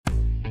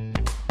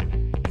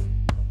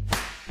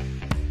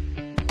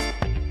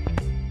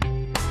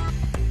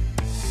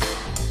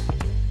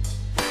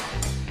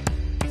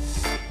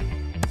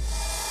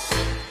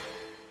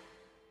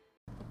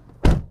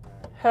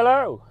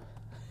Hello.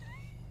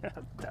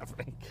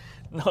 Definitely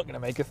not going to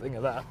make a thing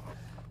of that.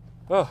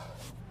 Oh.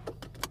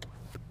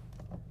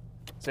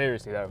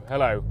 Seriously though,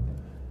 hello.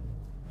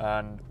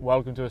 And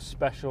welcome to a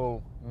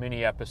special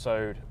mini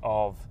episode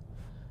of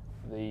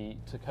the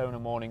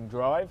Tacona Morning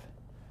Drive.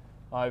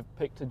 I've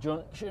picked a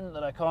junction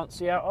that I can't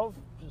see out of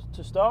just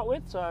to start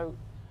with, so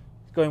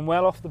it's going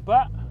well off the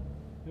bat.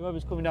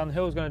 Whoever's coming down the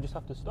hill is going to just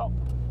have to stop.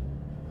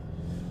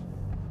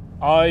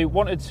 I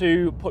wanted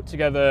to put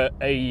together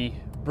a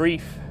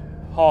brief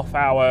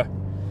half-hour-ish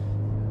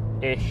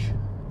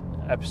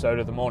episode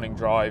of the Morning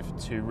Drive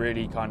to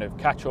really kind of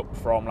catch up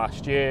from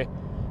last year,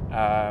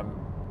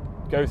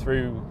 go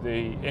through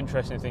the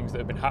interesting things that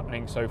have been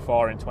happening so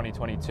far in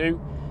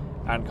 2022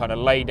 and kind of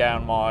lay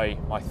down my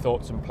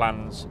thoughts and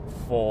plans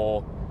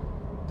for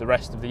the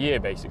rest of the year,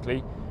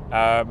 basically.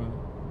 I'm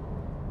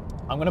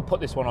going to put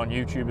this one on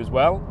YouTube as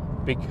well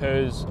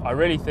because I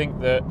really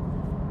think that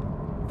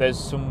there's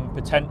some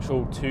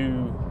potential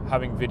to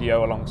having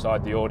video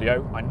alongside the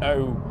audio. I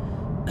know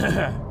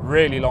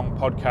really long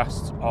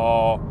podcasts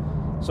are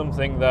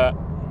something that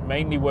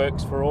mainly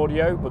works for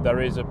audio, but there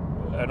is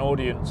an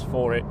audience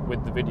for it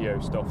with the video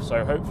stuff.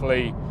 So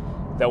hopefully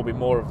there'll be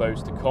more of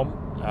those to come.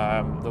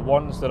 The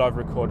ones that I've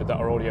recorded that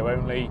are audio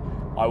only,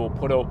 I will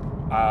put up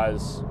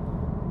as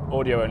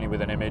audio only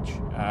with an image,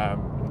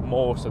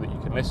 more so that you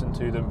can listen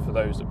to them for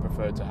those that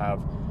prefer to have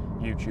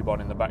YouTube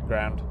on in the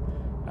background.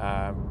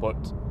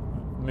 But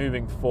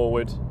moving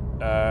forward,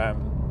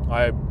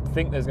 I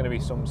think there's going to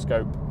be some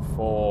scope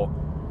for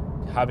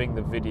having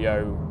the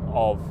video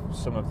of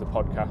some of the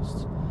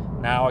podcasts.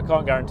 Now, I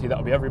can't guarantee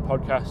that'll be every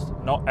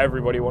podcast. Not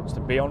everybody wants to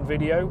be on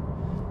video,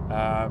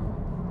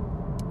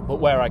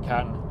 but where I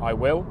can, I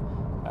will.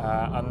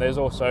 And there's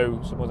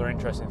also some other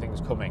interesting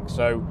things coming.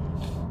 So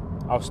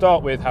I'll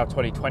start with how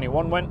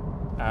 2021 went,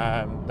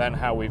 then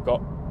how we've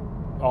got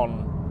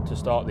on to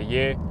start the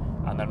year,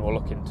 and then we'll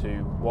look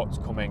into what's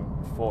coming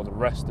for the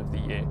rest of the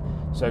year.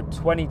 So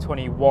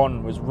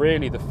 2021 was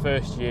really the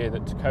first year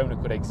that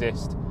Tacona could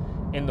exist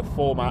in the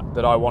format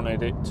that I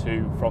wanted it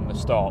to from the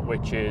start,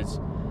 which is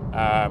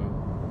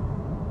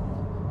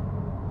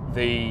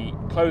the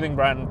clothing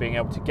brand being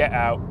able to get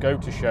out, go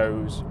to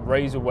shows,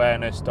 raise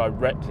awareness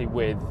directly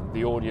with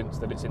the audience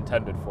that it's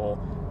intended for,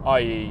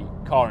 i.e.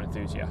 car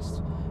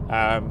enthusiasts.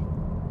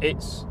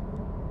 It's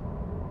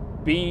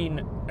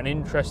been an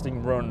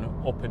interesting run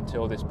up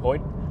until this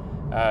point.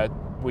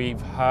 We've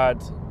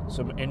had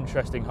some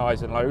interesting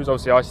highs and lows.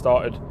 Obviously, I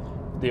started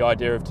the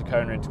idea of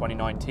Tacona in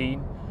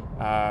 2019,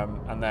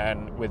 and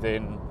then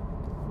within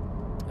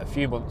a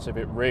few months of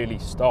it really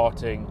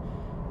starting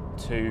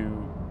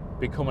to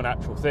become an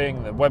actual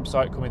thing, the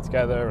website coming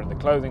together and the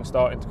clothing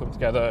starting to come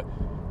together,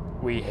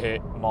 we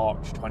hit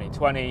March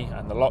 2020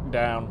 and the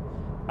lockdown,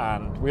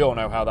 and we all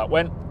know how that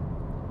went.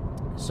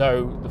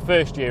 So the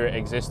first year it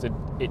existed,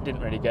 it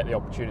didn't really get the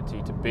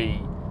opportunity to be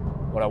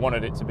what I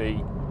wanted it to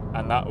be,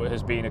 and that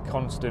has been a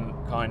constant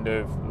kind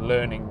of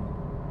learning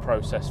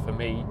process for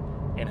me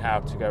in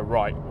how to go,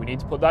 right, we need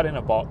to put that in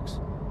a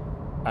box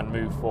and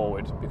move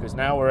forward, because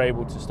now we're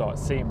able to start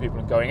seeing people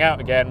and going out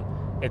again.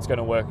 It's going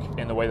to work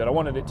in the way that I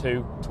wanted it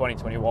to.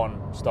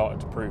 2021 started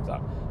to prove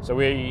that. So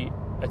we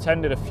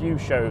attended a few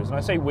shows, and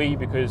I say we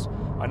because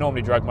I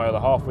normally drag my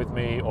other half with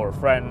me or a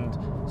friend,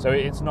 so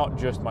it's not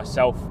just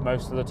myself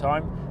most of the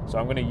time. So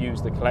I'm going to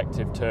use the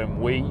collective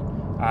term we,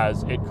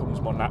 as it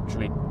comes more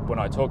naturally when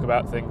I talk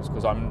about things,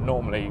 because I'm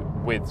normally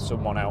with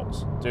someone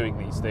else doing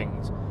these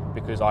things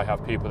because I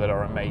have people that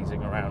are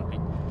amazing around me.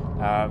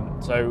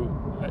 So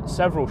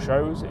several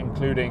shows,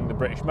 including the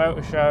British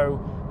Motor Show,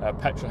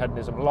 Petrol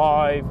Hedonism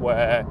Live,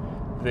 where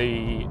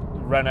the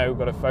Renault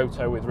got a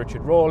photo with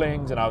Richard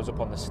Rawlings and I was up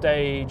on the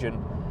stage,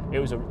 and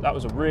that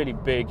was a really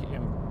big,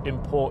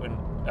 important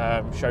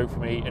show for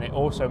me, and it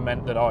also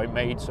meant that I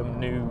made some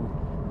new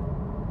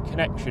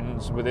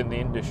connections within the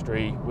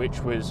industry, which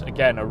was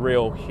again a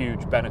real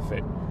huge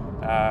benefit.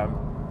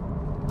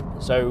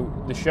 So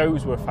the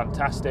shows were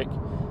fantastic.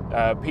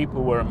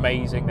 People were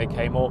amazing. They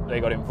came up, they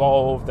got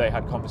involved, they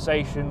had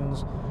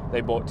conversations,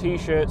 they bought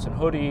t-shirts and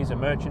hoodies and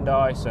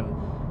merchandise, and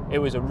it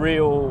was a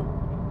real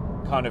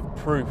kind of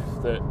proof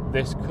that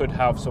this could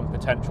have some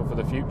potential for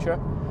the future.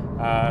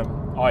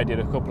 I did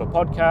a couple of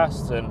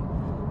podcasts and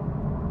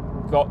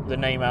got the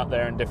name out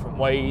there in different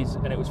ways,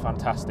 and it was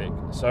fantastic.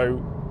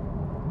 So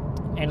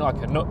in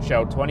like a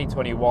nutshell,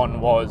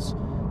 2021 was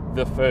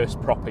the first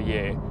proper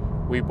year.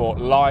 We bought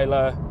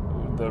Lila,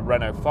 the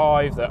Renault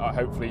 5 that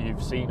hopefully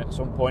you've seen at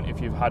some point if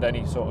you've had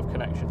any sort of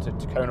connection to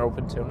Tacona up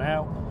until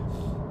now,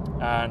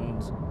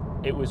 and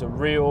it was a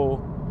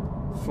real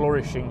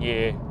flourishing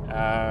year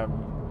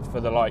for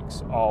the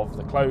likes of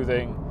the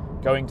clothing,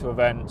 going to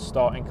events,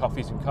 starting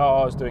Coffees and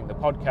Cars, doing the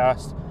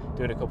podcast,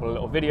 doing a couple of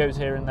little videos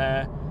here and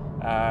there,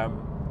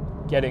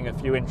 getting a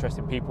few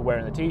interesting people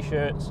wearing the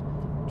t-shirts.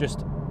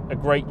 Just a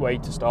great way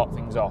to start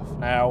things off.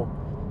 Now,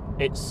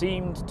 it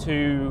seemed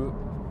to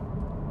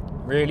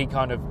really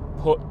kind of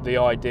put the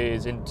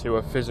ideas into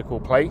a physical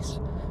place,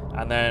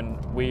 and then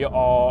we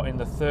are in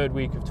the third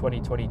week of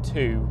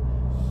 2022,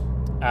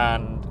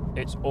 and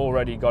it's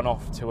already gone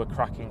off to a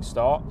cracking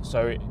start.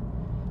 So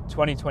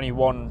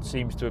 2021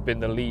 seems to have been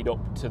the lead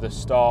up to the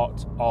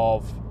start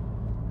of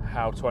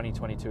how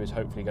 2022 is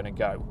hopefully going to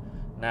go.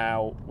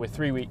 Now, we're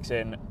 3 weeks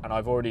in and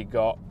I've already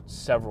got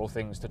several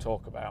things to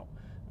talk about.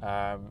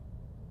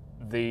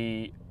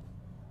 The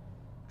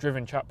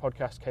Driven Chat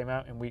podcast came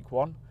out in week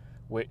 1,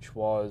 which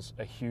was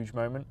a huge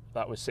moment.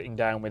 That was sitting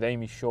down with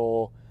Amy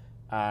Shaw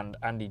and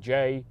Andy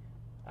J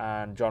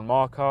and John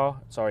Marcar.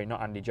 Sorry,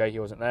 not Andy J, he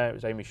wasn't there. It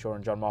was Amy Shaw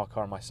and John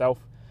Marcar and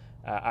myself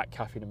at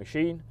Caffeine and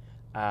Machine.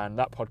 And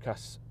that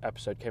podcast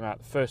episode came out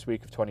the first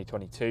week of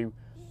 2022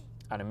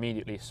 and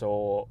immediately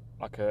saw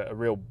like a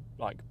real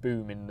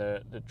boom in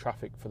the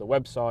traffic for the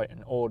website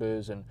and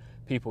orders and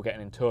people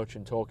getting in touch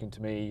and talking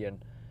to me,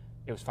 and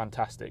it was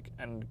fantastic.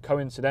 And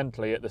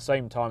coincidentally, at the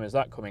same time as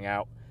that coming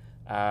out,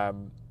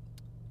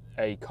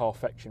 a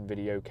Carfection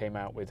video came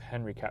out with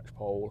Henry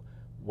Catchpole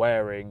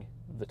wearing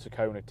the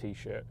Tacona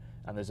t-shirt,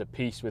 and there's a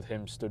piece with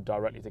him stood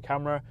directly to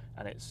camera,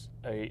 and it's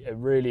a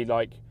really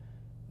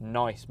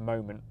nice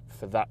moment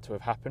for that to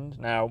have happened.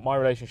 Now, my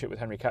relationship with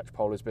Henry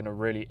Catchpole has been a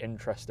really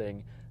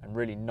interesting and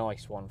really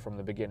nice one from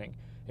the beginning.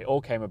 It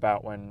all came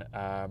about when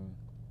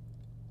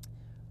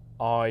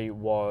I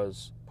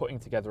was putting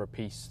together a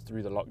piece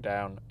through the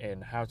lockdown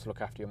in how to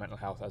look after your mental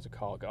health as a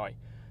car guy,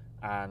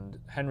 and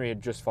Henry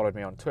had just followed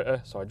me on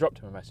Twitter, so I dropped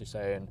him a message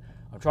saying,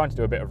 I'm trying to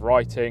do a bit of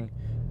writing,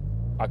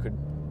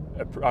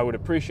 I would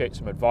appreciate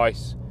some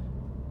advice.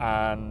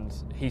 And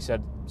he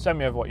said, send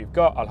me over what you've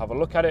got, I'll have a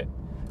look at it.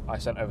 I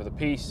sent over the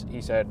piece.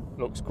 He said,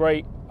 looks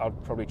great, I'll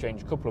probably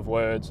change a couple of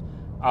words,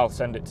 I'll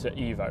send it to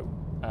Evo.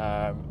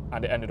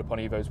 And it ended up on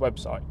Evo's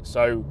website.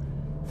 So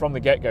from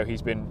the get-go,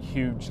 he's been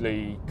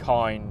hugely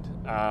kind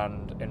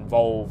and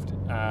involved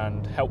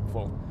and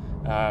helpful.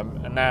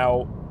 And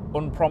now,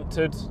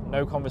 unprompted,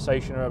 no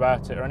conversation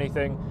about it or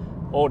anything,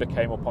 order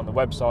came up on the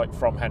website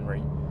from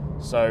Henry.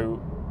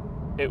 So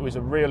it was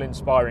a real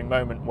inspiring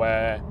moment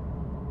where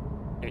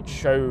it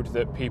showed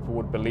that people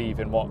would believe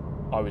in what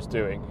I was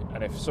doing.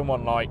 And if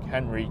someone like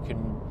Henry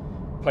can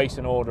place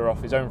an order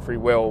off his own free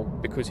will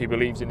because he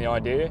believes in the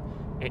idea,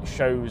 it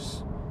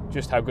shows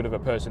just how good of a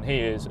person he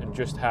is and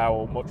just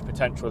how much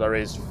potential there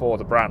is for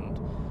the brand.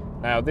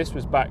 Now, this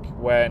was back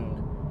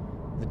when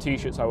the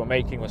t-shirts I were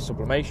making were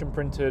sublimation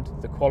printed.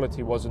 The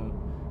quality wasn't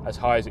as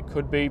high as it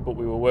could be, but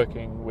we were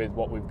working with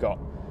what we've got.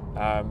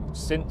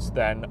 Since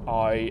then,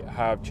 I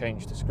have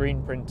changed to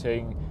screen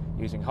printing,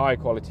 using higher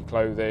quality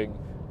clothing,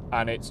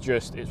 and it's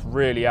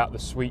really at the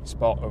sweet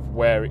spot of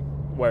where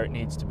it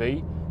needs to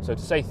be. So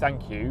to say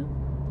thank you,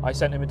 I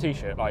sent him a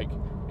t-shirt.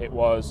 It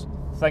was,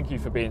 thank you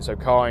for being so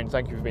kind,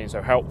 thank you for being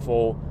so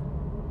helpful.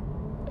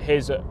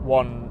 Here's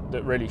one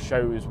that really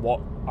shows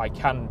what I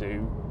can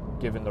do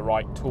given the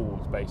right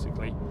tools,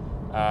 basically.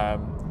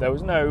 There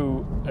was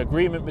no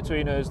agreement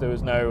between us, there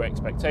was no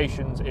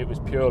expectations, it was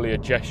purely a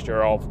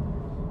gesture of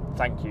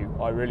thank you,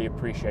 I really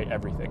appreciate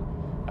everything.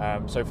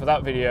 So for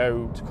that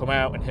video to come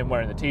out and him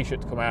wearing the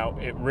t-shirt to come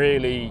out, it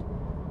really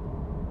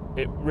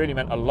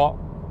meant a lot.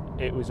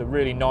 It was a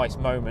really nice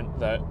moment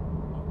that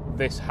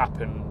this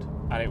happened,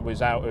 and it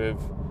was out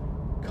of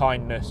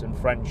kindness and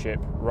friendship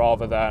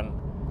rather than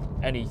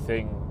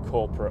anything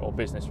corporate or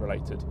business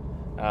related.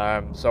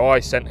 So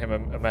I sent him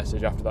a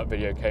message after that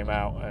video came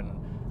out, and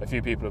a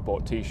few people have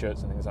bought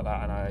t-shirts and things like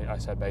that, and I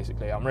said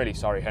basically, I'm really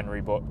sorry,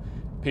 Henry, but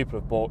people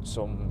have bought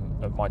some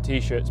of my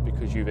t-shirts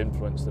because you've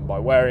influenced them by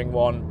wearing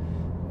one.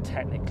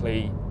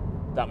 Technically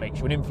that makes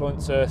you an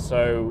influencer,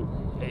 so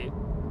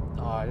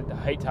I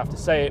hate to have to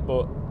say it,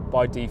 but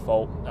by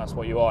default that's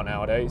what you are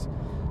nowadays,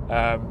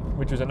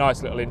 which was a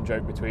nice little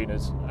in-joke between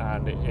us,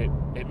 and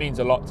it means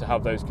a lot to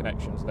have those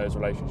connections and those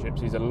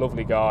relationships. He's a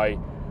lovely guy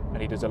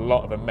and he does a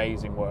lot of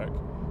amazing work,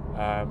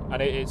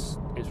 and it's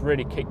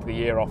really kicked the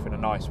year off in a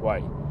nice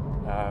way.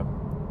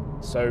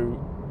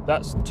 So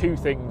that's two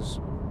things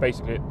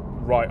basically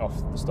right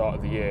off the start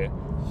of the year.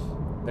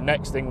 The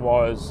next thing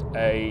was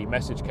a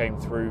message came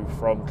through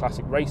from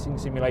Classic Racing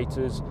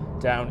Simulators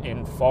down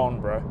in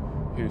Farnborough,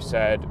 who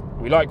said,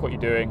 we like what you're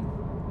doing,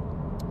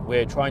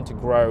 we're trying to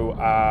grow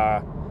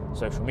our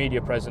social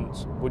media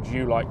presence, would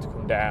you like to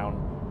come down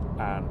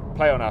and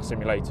play on our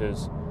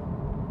simulators,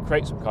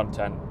 create some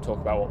content, talk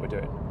about what we're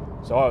doing?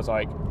 So I was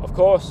like, of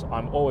course,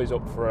 I'm always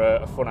up for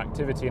a fun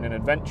activity and an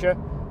adventure.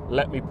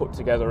 Let me put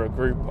together a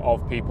group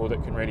of people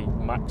that can really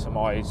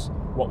maximise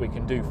what we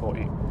can do for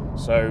you.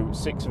 So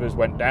 6 of us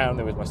went down.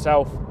 There was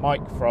myself,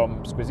 Mike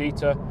from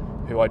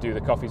Squizita, who I do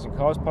the Coffees and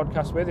Cars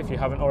podcast with, if you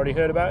haven't already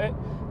heard about it.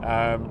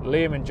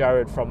 Liam and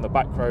Jared from the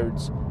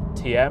Backroads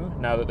TM,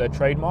 now that they're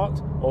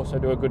trademarked, also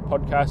do a good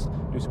podcast,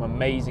 do some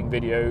amazing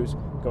videos.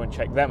 Go and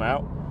check them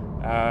out.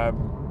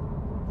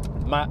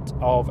 Matt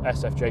of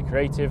SFJ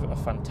Creative, a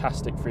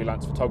fantastic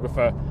freelance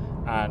photographer,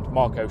 and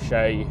Mark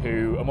O'Shea,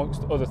 who,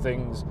 amongst other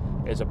things,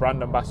 is a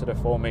brand ambassador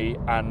for me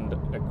and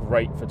a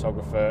great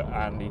photographer,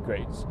 and he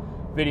creates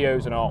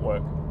videos and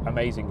artwork.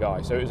 Amazing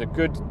guy. So it was a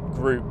good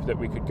group that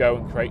we could go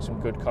and create some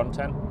good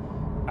content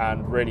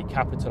and really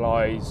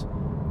capitalise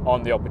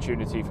on the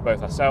opportunity for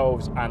both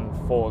ourselves and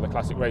for the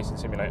Classic Racing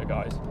Simulator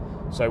guys.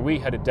 So we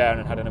headed down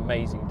and had an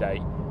amazing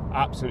day.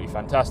 Absolutely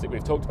fantastic.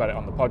 We've talked about it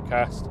on the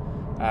podcast.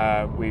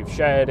 We've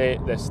shared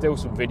it. There's still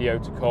some video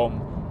to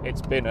come.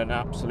 It's been an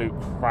absolute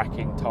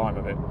cracking time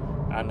of it.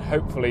 And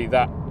hopefully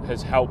that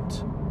has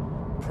helped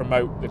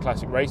promote the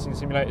Classic Racing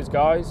Simulators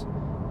guys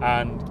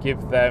and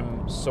give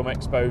them some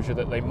exposure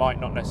that they might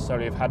not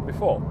necessarily have had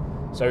before.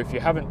 So if you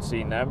haven't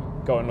seen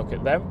them, go and look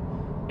at them.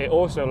 It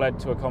also led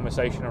to a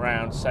conversation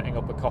around setting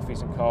up a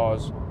Coffees and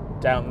Cars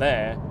down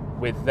there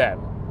with them,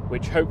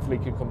 which hopefully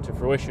can come to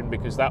fruition,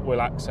 because that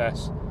will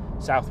access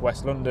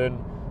southwest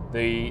London,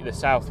 the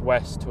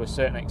southwest to a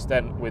certain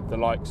extent, with the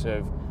likes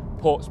of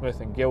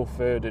Portsmouth and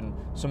Guildford and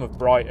some of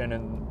Brighton,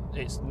 and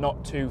it's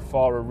not too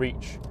far a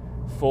reach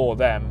for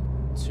them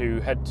to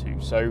head to.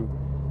 So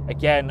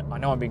again, I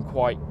know I'm being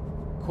quite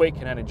quick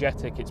and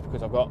energetic. It's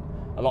because I've got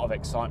a lot of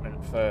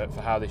excitement for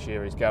how this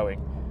year is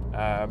going.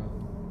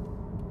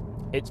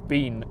 It's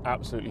been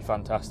absolutely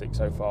fantastic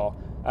so far.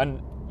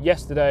 And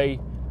yesterday,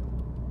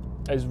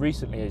 as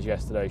recently as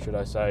yesterday, should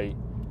I say,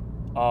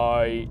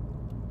 I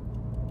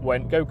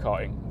went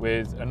go-karting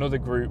with another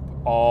group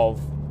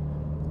of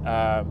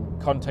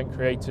content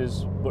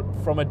creators, but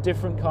from a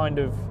different kind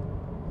of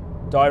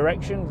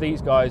direction.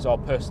 These guys are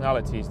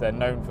personalities. They're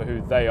known for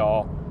who they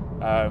are,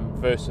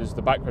 versus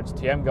the Backroads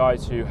TM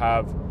guys, who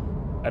have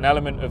an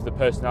element of the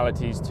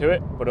personalities to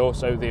it, but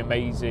also the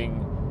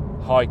amazing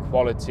high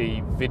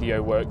quality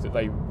video work that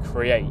they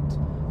create.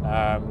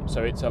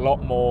 So it's a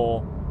lot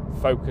more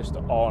focused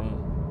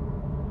on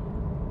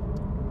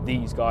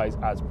these guys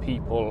as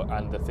people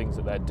and the things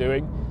that they're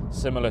doing,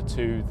 similar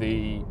to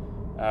the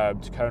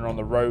Takona on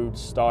the Road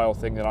style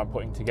thing that I'm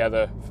putting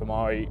together for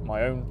my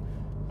own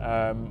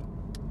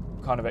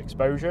kind of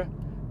exposure.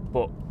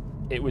 But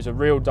it was a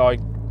real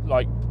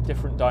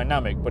different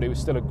dynamic, but it was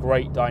still a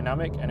great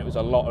dynamic, and it was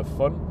a lot of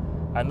fun.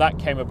 And that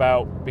came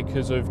about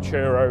because of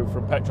Churro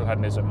from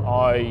Petrolheadonism.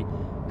 I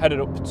headed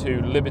up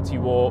to Liberty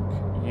Walk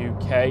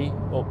UK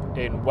up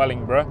in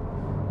Wellingborough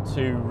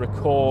to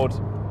record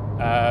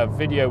a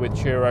video with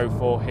Churro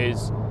for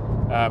his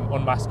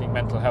Unmasking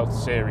Mental Health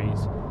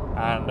series.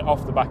 And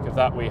off the back of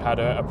that, we had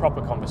a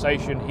proper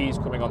conversation. He's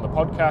coming on the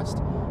podcast.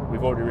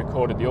 We've already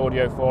recorded the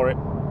audio for it.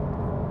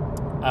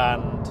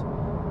 And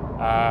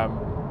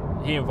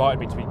he invited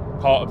me to be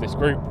part of this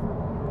group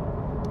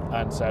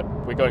and said,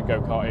 we're going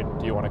go-karting,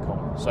 do you want to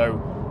come? So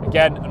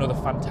again, another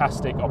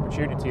fantastic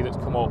opportunity that's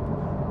come up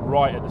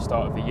right at the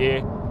start of the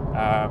year.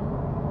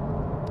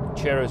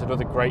 Chiro is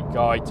another great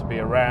guy to be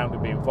around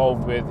and be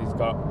involved with. He's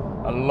got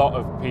a lot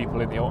of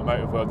people in the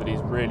automotive world that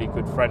he's really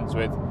good friends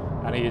with,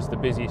 and he is the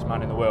busiest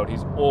man in the world.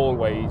 He's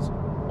always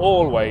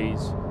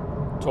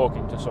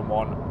talking to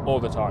someone all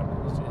the time.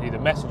 He's either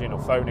messaging or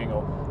phoning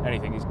or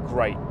anything. He's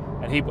great.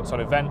 And he puts on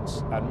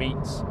events and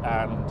meets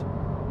and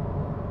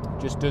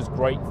just does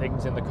great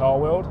things in the car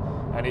world.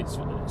 And it's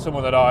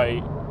someone that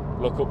I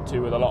look up to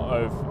with a lot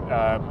of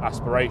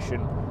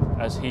aspiration,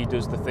 as he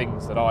does the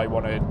things that I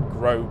want to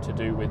grow to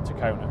do with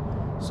Takona.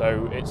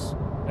 So it's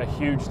a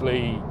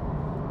hugely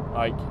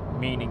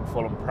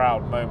meaningful and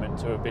proud moment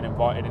to have been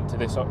invited into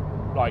this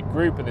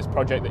group and this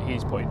project that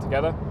he's putting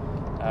together.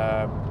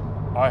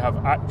 I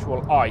have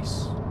actual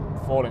ice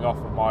falling off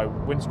of my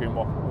windscreen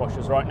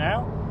washers right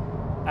now,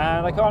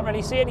 and I can't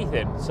really see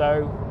anything.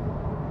 So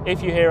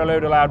if you hear a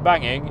load of loud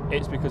banging,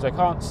 it's because I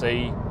can't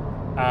see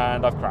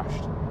and I've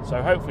crashed.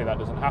 So hopefully that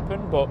doesn't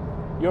happen, but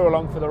you're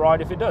along for the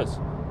ride if it does.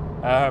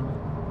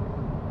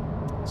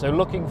 So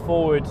looking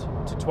forward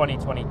to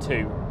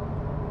 2022.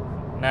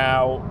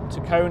 Now,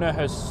 Takona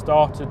has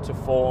started to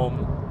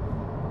form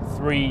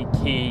three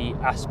key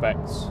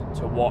aspects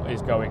to what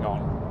is going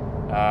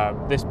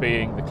on. This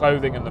being the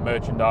clothing and the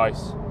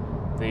merchandise,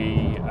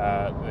 the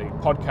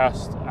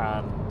podcast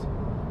and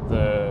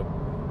the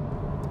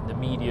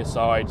media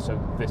side, so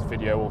this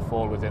video will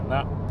fall within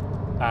that,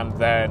 and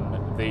then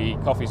the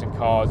Coffees and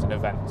Cars and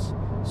events.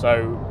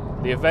 So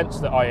the events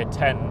that I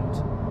attend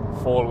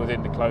fall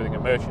within the clothing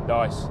and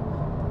merchandise,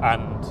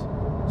 and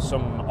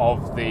some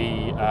of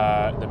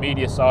the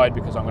media side,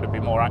 because I'm going to be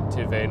more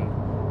active in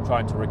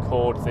trying to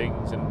record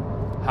things and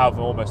have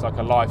almost like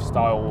a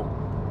lifestyle,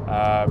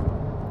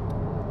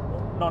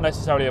 not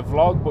necessarily a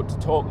vlog, but to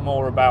talk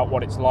more about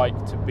what it's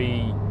like to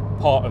be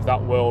part of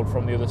that world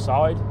from the other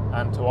side,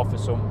 and to offer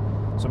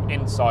some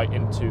insight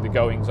into the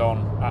goings on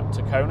at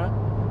Takona.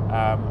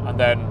 And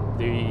then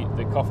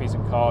the Coffees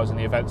and Cars and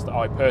the events that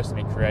I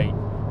personally create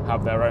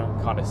have their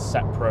own kind of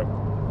separate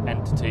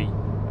entity,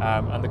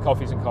 and the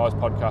Coffees and Cars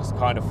podcast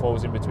kind of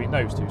falls in between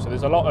those two. So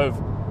there's a lot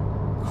of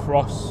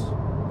cross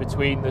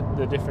between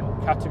the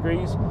different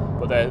categories,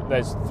 but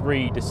there's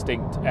three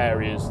distinct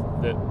areas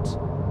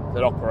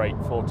that operate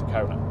for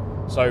Takona.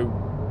 So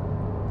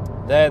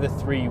they're the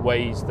three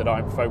ways that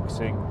I'm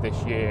focusing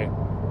this year,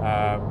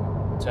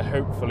 to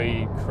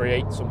hopefully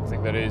create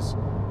something that is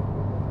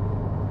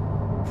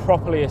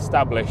properly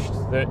established,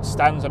 that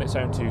stands on its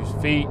own 2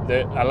 feet,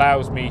 that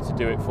allows me to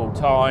do it full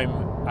time,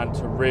 and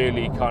to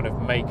really kind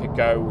of make a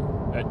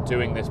go at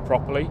doing this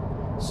properly.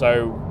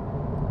 So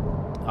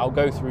I'll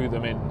go through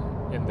them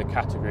in the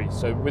categories.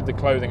 So with the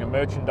clothing and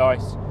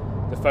merchandise,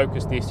 the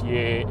focus this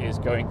year is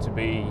going to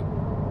be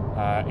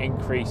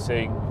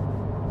increasing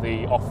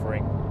the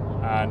offering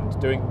and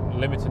doing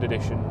limited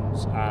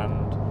editions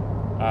and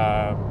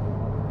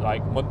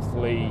like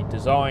monthly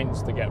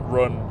designs that get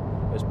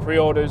run as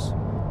pre-orders,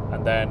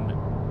 and then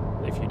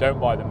if you don't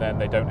buy them, then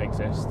they don't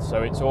exist.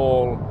 So it's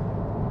all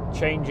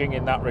changing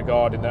in that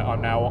regard, in that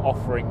I'm now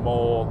offering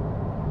more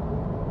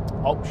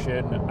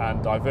option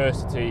and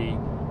diversity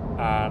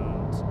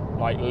and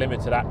like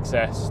limited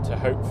access to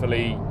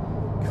hopefully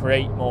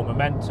create more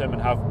momentum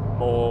and have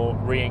more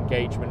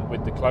re-engagement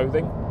with the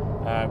clothing.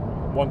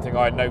 One thing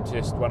I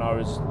noticed when I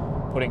was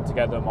putting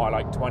together my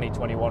like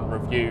 2021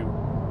 review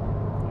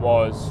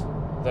was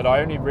that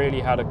I only really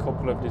had a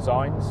couple of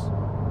designs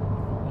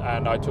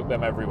and I took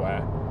them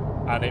everywhere,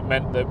 and it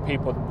meant that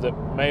people that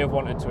may have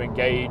wanted to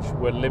engage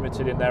were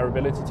limited in their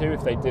ability to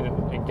if they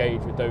didn't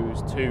engage with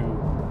those two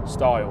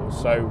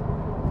styles. So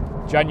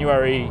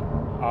January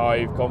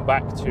I've gone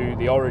back to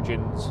the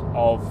origins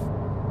of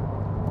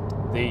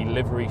the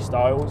livery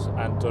styles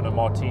and done a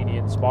Martini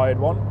inspired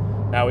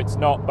one. Now it's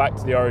not back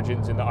to the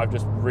origins in that I've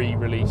just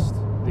re-released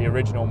the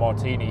original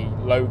Martini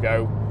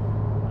logo.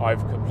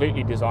 I've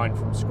completely designed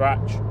from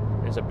scratch.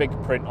 There's a big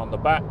print on the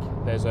back,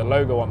 there's a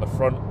logo on the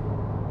front.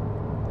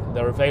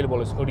 They're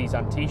available as hoodies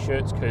and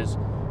t-shirts because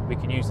we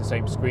can use the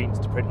same screens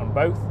to print on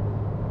both.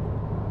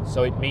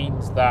 So it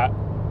means that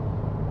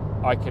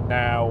I can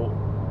now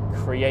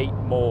create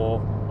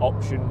more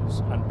options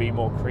and be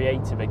more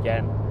creative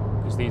again,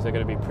 because these are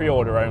going to be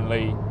pre-order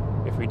only.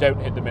 If we don't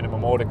hit the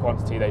minimum order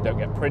quantity, they don't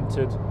get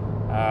printed.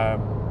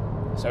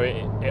 So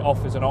it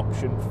offers an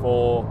option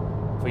for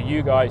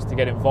you guys to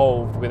get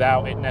involved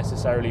without it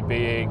necessarily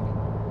being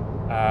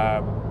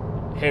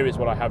here is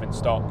what I have in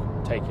stock,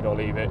 take it or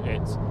leave it.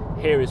 It's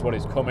here is what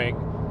is coming,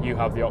 you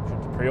have the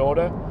option to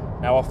pre-order.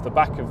 Now off the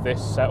back of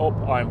this setup,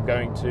 I'm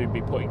going to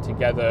be putting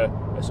together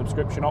a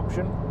subscription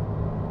option.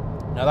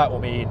 Now that will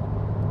mean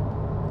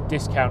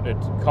discounted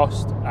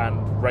cost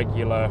and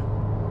regular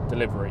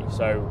delivery.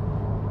 So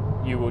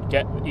you would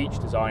get each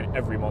design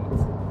every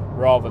month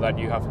rather than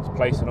you having to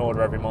place an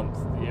order every month.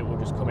 It will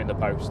just come in the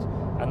post.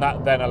 And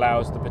that then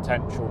allows the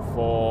potential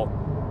for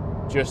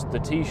just the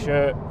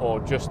t-shirt or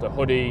just a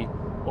hoodie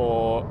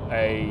or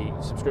a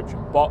subscription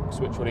box,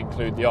 which would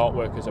include the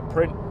artwork as a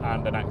print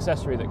and an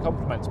accessory that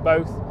complements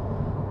both.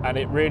 And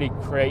it really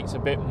creates a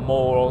bit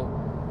more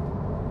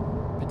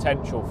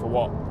potential for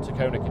what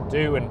Takona can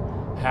do and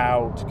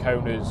how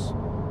Takona's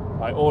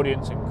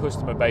audience and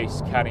customer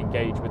base can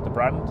engage with the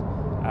brand.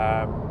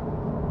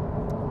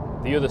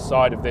 The other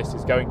side of this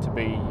is going to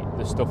be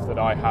the stuff that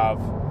I have,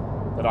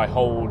 that I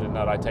hold and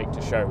that I take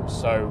to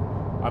shows. So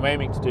I'm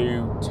aiming to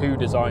do 2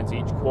 designs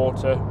each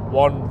quarter,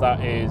 one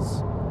that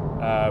is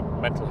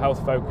mental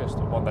health focused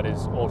and one that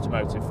is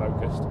automotive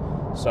focused.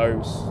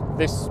 So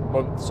this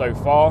month so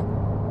far,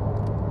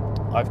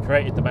 I've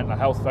created the mental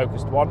health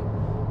focused one,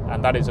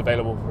 and that is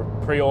available for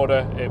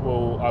pre-order. I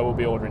will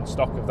be ordering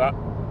stock of that.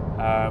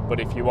 But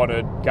if you want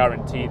to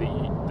guarantee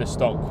that the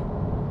stock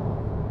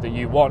that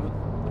you want,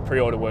 the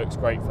pre-order works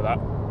great for that.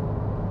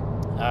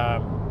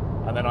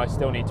 And then I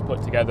still need to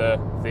put together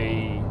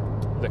the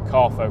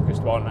car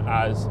focused one,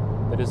 as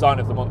the design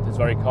of the month is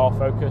very car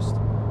focused.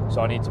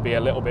 So I need to be a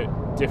little bit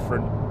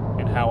different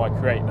in how I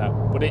create that.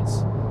 But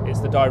it's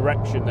the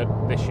direction that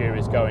this year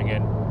is going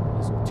in.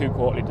 There's 2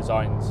 quarterly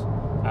designs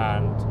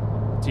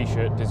and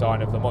t-shirt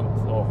design of the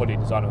month, or hoodie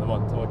design of the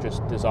month, or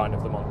just design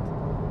of the month.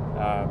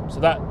 So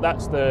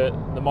that's the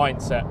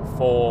mindset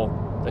for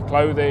the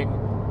clothing.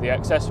 The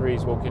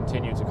accessories will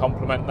continue to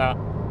complement that.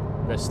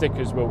 The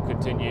stickers will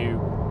continue.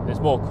 There's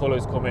more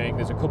colours coming.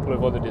 There's a couple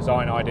of other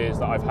design ideas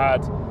that I've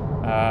had.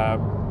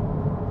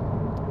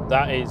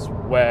 That is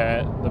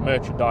where the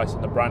merchandise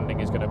and the branding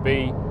is going to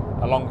be,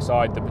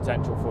 alongside the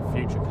potential for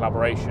future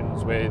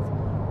collaborations with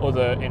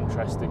other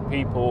interesting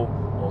people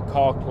or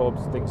car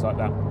clubs, things like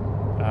that.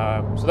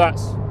 So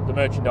that's the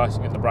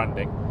merchandising and the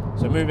branding.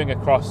 So moving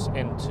across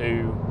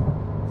into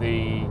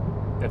the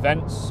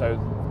events, so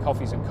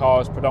coffees and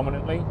cars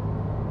predominantly,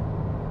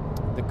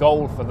 the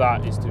goal for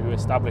that is to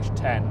establish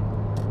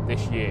 10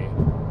 this year.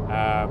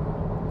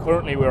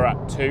 Currently we're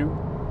at 2.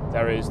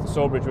 There is the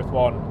Sawbridgeworth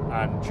one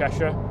and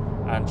Cheshire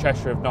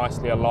have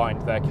nicely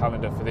aligned their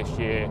calendar for this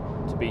year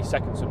to be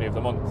second Sunday of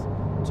the month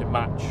to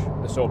match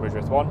the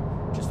Sawbridgeworth one,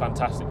 which is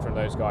fantastic from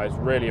those guys,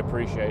 really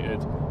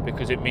appreciated,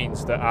 because it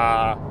means that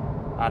our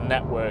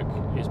network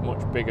is much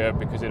bigger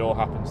because it all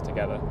happens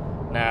together.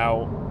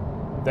 Now,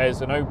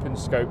 there's an open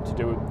scope to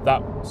do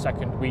that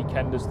second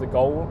weekend as the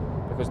goal,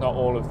 because not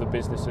all of the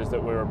businesses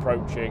that we're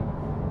approaching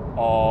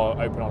are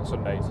open on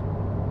Sundays.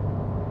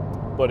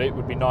 But it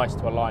would be nice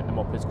to align them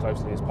up as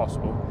closely as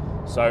possible.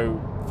 So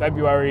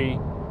February,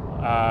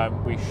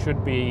 we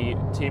should be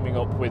teaming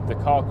up with the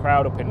Car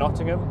Crowd up in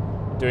Nottingham,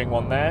 doing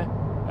one there,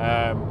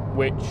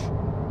 which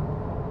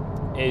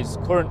is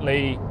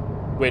currently,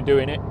 we're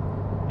doing it,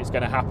 it's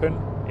going to happen.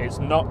 It's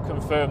not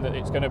confirmed that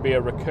it's going to be a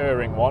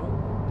recurring one,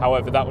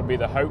 however that would be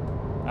the hope,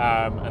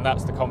 and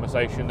that's the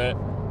conversation that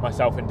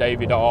myself and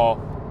David are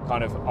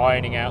kind of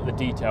ironing out the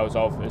details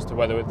of as to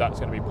whether that's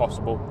going to be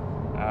possible.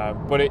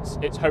 but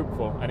it's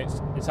hopeful, and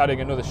it's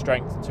adding another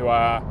strength to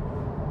our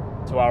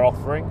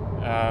offering.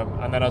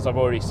 And then, as I've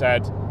already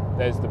said,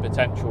 there's the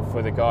potential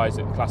for the guys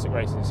at Classic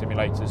Racing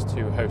Simulators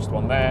to host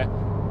one there,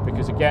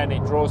 because again,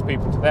 it draws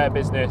people to their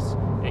business,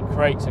 it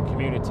creates a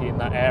community in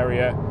that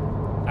area,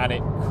 and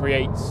it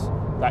creates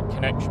that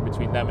connection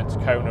between them and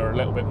Takona a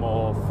little bit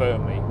more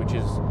firmly, which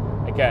is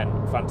again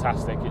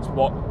fantastic. It's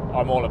what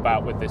I'm all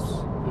about with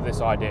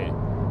this idea.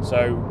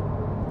 So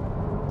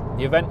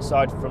the event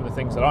side, from the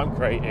things that I'm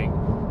creating,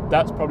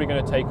 that's probably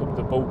going to take up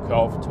the bulk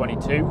of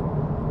 22.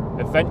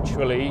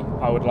 Eventually,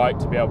 I would like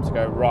to be able to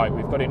go, right,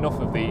 we've got enough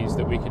of these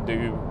that we can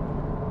do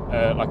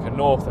like a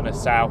north and a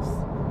south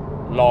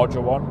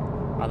larger one,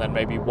 and then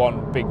maybe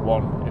one big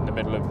one in the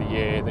middle of the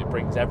year that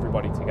brings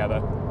everybody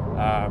together,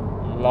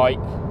 like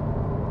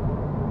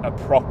a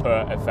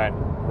proper event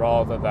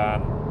rather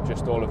than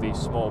just all of these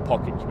small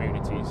pocket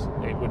communities.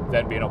 It would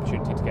then be an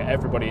opportunity to get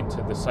everybody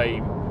into the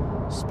same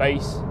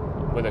space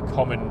with a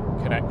common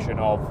connection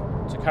of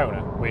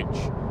Takona,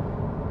 which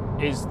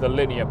is the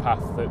linear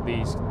path that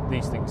these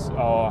things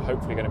are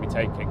hopefully going to be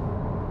taking.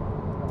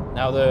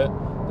 Now the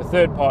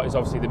third part is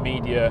obviously the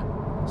media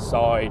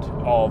side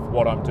of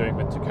what I'm doing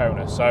with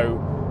Takona. So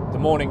the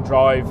morning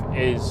drive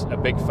is a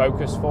big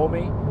focus for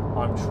me.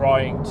 I'm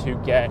trying to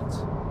get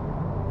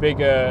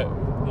bigger,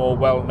 more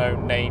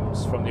well-known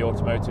names from the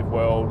automotive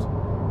world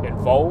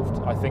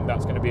involved. I think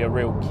that's going to be a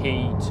real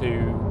key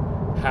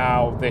to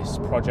how this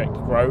project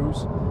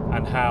grows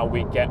and how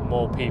we get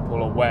more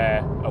people aware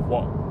of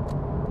what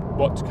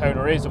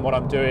Takona is and what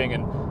I'm doing,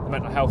 and the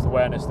mental health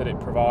awareness that it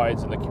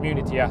provides, and the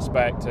community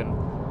aspect. And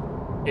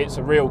it's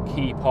a real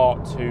key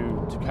part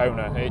to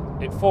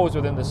Takona. It falls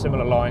within the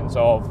similar lines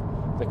of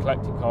the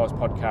Collecting Cars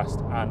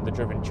podcast and the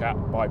Driven Chat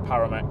by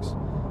Paramex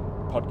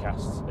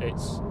podcasts.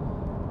 It's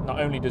not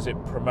only does it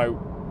promote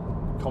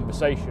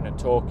conversation and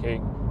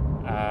talking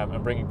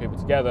and bringing people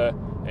together,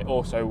 it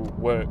also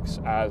works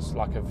as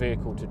like a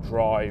vehicle to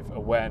drive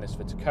awareness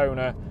for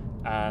Takona,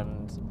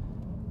 and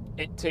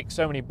it ticks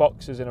so many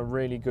boxes in a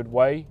really good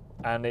way.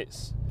 And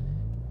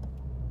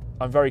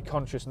I'm very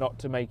conscious not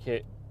to make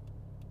it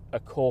a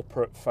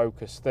corporate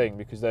focused thing,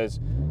 because it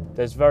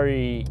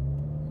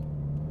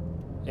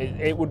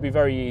would be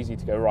very easy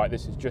to go, right,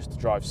 this is just to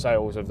drive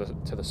sales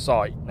to the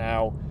site.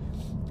 Now,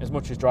 as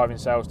much as driving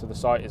sales to the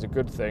site is a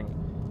good thing,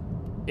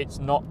 it's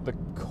not the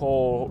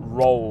core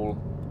role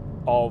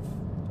of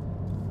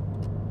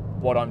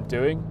what I'm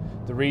doing.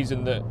 The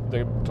reason that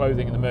the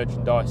clothing and the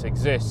merchandise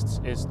exists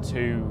is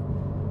to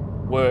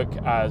work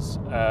as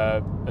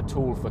a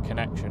tool for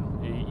connection.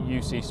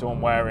 You see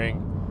someone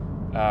wearing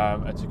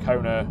a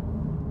Takona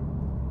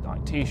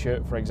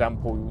t-shirt, for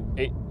example,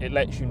 it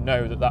lets you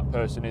know that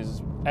person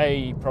is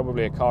A,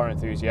 probably a car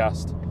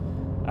enthusiast,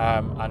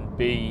 and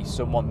B,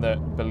 someone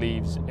that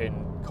believes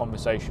in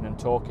conversation and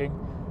talking,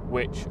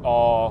 which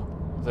are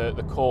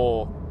the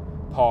core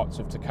parts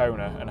of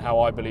Takona, and how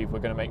I believe we're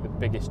going to make the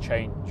biggest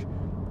change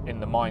in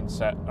the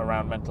mindset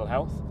around mental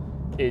health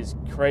is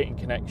creating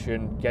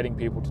connection, getting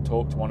people to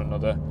talk to one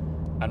another,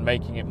 and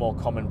making it more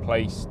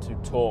commonplace to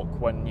talk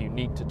when you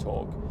need to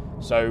talk.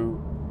 So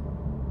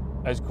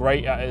as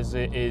great as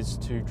it is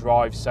to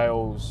drive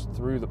sales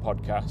through the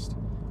podcast,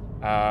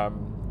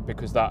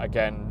 because that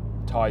again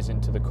ties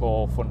into the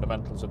core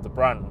fundamentals of the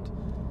brand,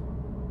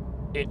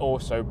 it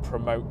also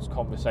promotes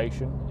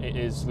conversation. It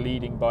is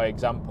leading by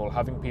example,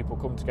 having people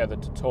come together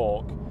to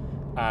talk,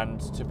 and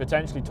to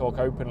potentially talk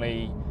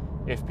openly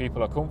if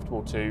people are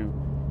comfortable to,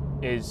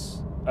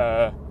 is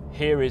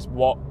here is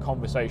what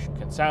conversation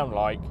can sound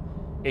like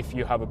if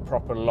you have a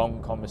proper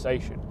long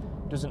conversation.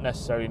 It doesn't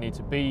necessarily need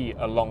to be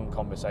a long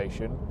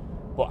conversation,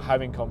 but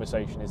having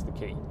conversation is the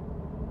key.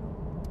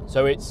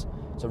 So it's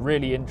a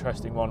really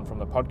interesting one from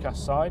the podcast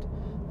side.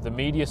 The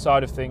media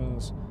side of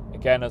things,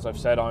 again, as I've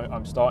said,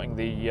 I'm starting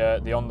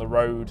the on the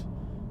road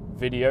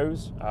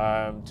videos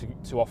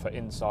to offer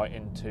insight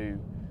into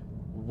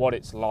what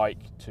it's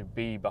like to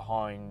be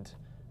behind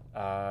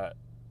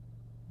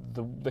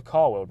the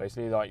car world,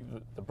 basically, like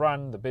the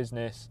brand, the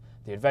business,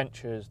 the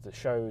adventures, the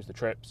shows, the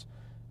trips.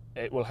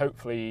 It will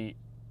hopefully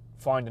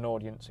find an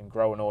audience and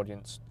grow an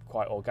audience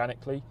quite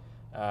organically,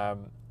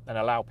 and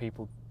allow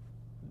people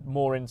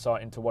more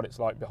insight into what it's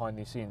like behind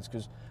these scenes.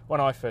 Because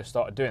when I first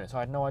started doing this, I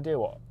had no idea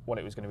what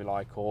it was going to be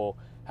like, or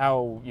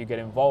how you get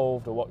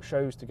involved, or what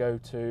shows to go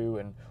to,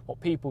 and what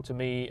people to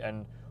meet,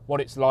 and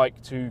what it's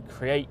like to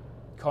create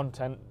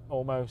content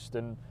almost.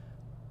 And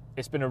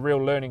it's been a real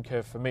learning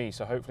curve for me,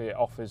 so hopefully it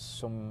offers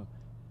some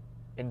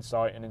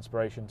insight and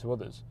inspiration to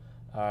others.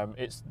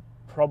 It's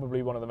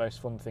probably one of the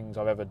most fun things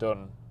I've ever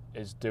done,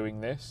 is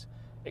doing this.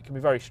 It can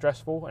be very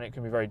stressful and it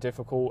can be very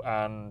difficult,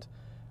 and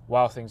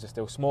while things are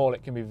still small,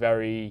 it can be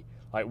very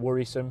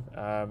worrisome,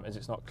 as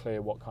it's not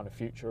clear what kind of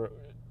future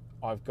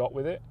I've got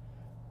with it.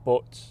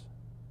 But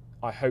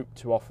I hope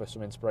to offer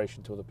some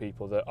inspiration to other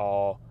people that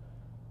are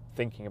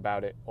thinking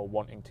about it or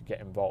wanting to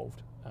get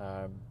involved.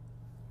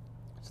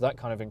 So that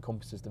kind of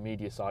encompasses the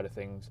media side of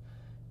things.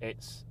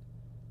 It's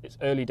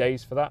early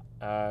days for that.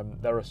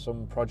 There are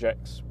some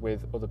projects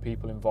with other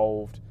people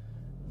involved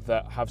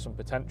that have some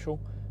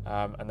potential.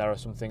 and there are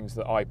some things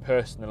that I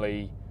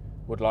personally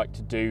would like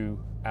to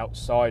do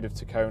outside of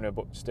Takona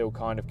but still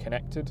kind of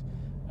connected.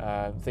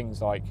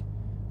 Things like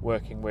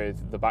working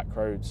with the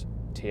Backroads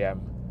TM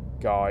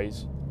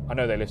guys. I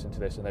know they listen to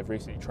this and they've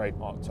recently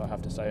trademarked, so I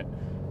have to say it,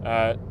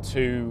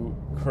 to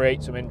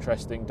create some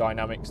interesting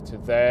dynamics to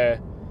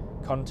their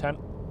content,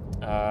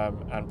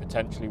 and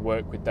potentially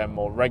work with them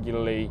more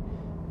regularly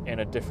in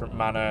a different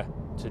manner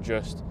to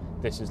just,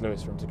 this is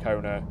Lewis from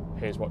Takona,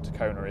 here's what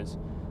Takona is.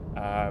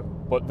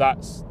 But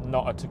that's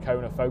not a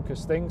Takona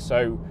focused thing,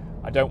 so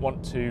I don't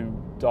want to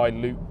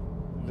dilute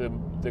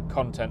the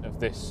content of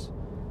this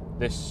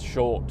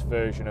short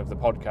version of the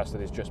podcast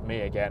that is just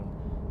me again,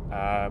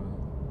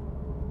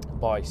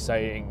 by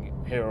saying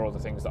here are all the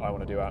things that I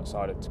want to do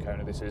outside of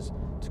Takona. This is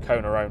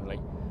Takona only.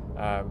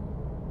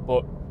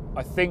 But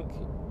I think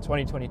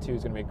 2022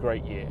 is going to be a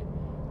great year,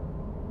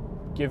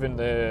 given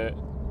the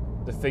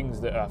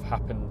things that have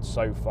happened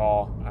so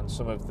far and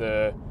some of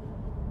the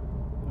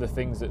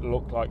things that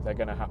look like they're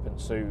going to happen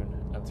soon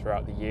and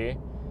throughout the year.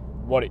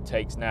 What it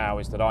takes now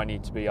is that I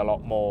need to be a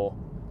lot more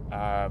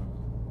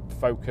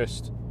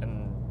focused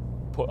and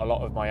put a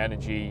lot of my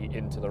energy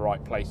into the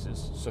right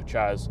places, such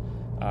as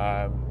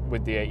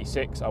with the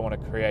 86, I want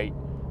to create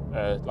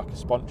like a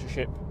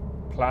sponsorship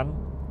plan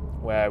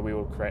where we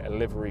will create a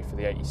livery for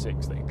the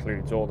 86 that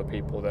includes all the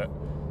people that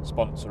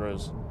sponsor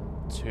us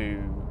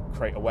to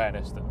create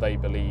awareness that they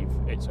believe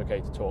it's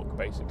okay to talk,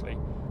 basically.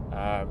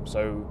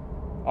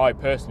 So I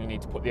personally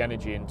need to put the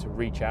energy in to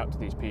reach out to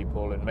these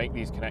people and make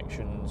these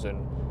connections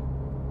and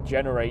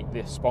generate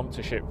this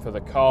sponsorship for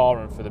the car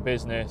and for the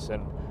business,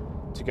 and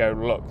to go,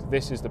 look,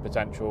 this is the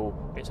potential.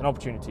 It's an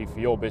opportunity for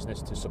your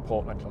business to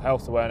support mental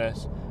health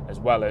awareness, as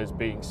well as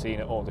being seen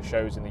at all the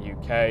shows in the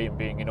UK and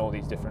being in all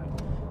these different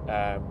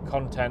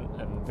content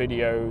and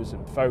videos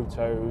and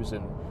photos,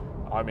 and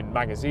I'm in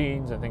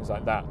magazines and things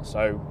like that.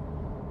 So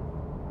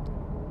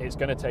it's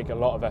going to take a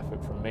lot of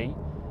effort from me,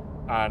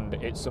 and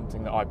it's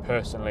something that I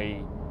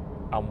personally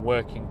am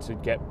working to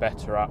get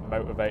better at,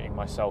 motivating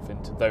myself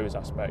into those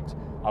aspects.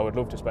 I would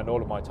love to spend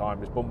all of my time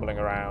just bumbling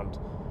around,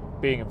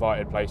 being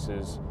invited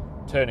places,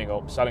 turning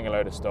up, selling a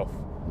load of stuff,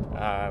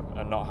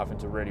 and not having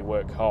to really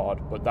work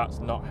hard, but that's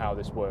not how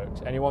this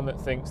works. Anyone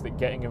that thinks that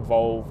getting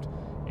involved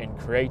in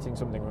creating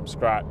something from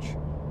scratch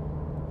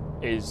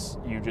is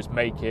you just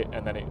make it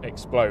and then it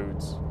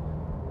explodes,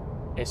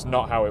 it's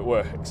not how it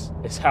works.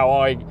 It's how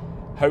I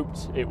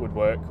hoped it would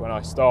work when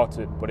I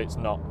started, but it's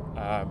not.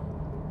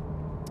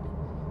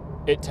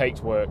 It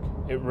takes work,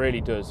 it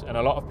really does, and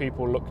a lot of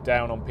people look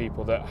down on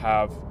people that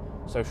have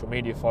social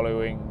media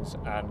followings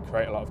and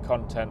create a lot of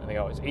content and they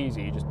go, it's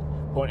easy, you just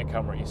point a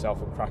camera at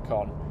yourself and crack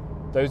on.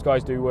 Those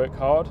guys do work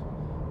hard.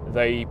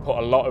 They put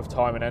a lot of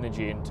time and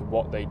energy into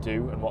what they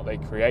do and what they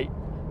create,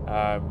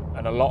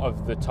 and a lot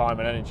of the time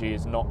and energy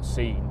is not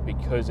seen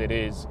because it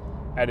is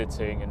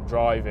editing and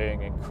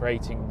driving and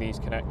creating these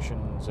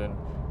connections and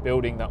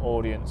building that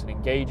audience and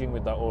engaging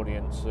with that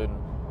audience and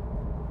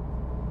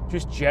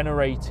just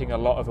generating a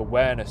lot of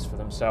awareness for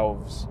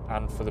themselves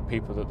and for the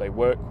people that they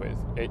work with.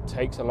 It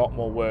takes a lot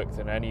more work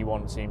than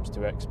anyone seems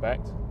to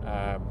expect,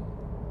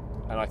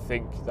 and I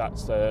think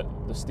that's the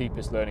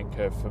steepest learning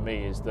curve for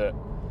me, is that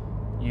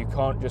you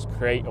can't just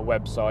create a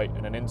website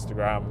and an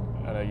Instagram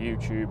and a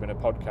YouTube and a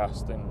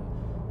podcast and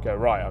go,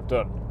 right, I've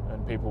done,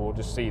 and people will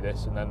just see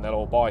this and then they'll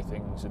all buy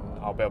things and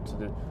I'll be able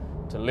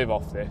to live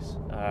off this.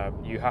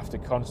 You have to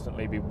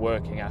constantly be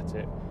working at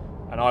it.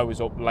 And I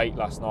was up late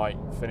last night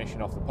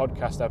finishing off the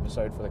podcast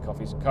episode for the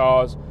Coffees and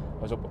Cars.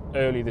 I was up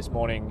early this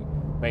morning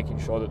making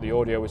sure that the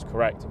audio was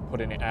correct and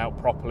putting it out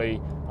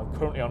properly. I'm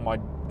currently on my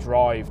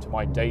drive to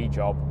my day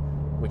job,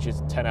 which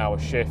is 10-hour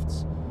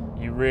shifts.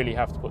 You really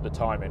have to put the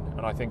time in,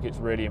 and I think it's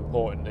really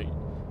important that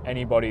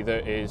anybody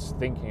that is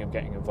thinking of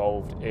getting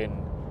involved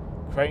in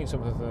creating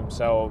something for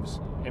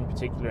themselves, in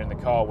particular in the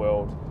car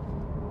world,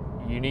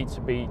 you need to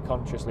be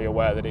consciously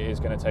aware that it is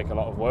going to take a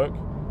lot of work,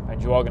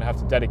 and you are going to have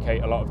to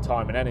dedicate a lot of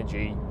time and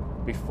energy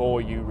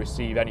before you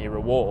receive any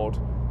reward,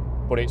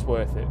 but it's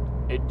worth it.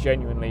 It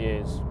genuinely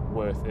is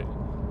worth it.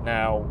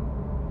 Now,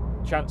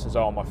 chances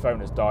are my phone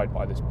has died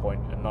by this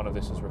point and none of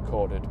this is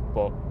recorded,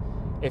 but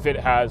if it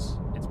has,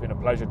 it's been a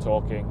pleasure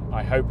talking.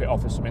 I hope it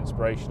offers some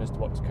inspiration as to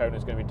what Takona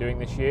is going to be doing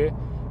this year,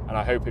 and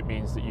I hope it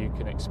means that you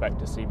can expect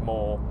to see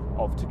more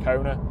of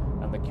Takona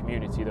and the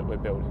community that we're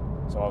building.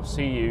 So I'll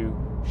see you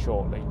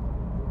shortly.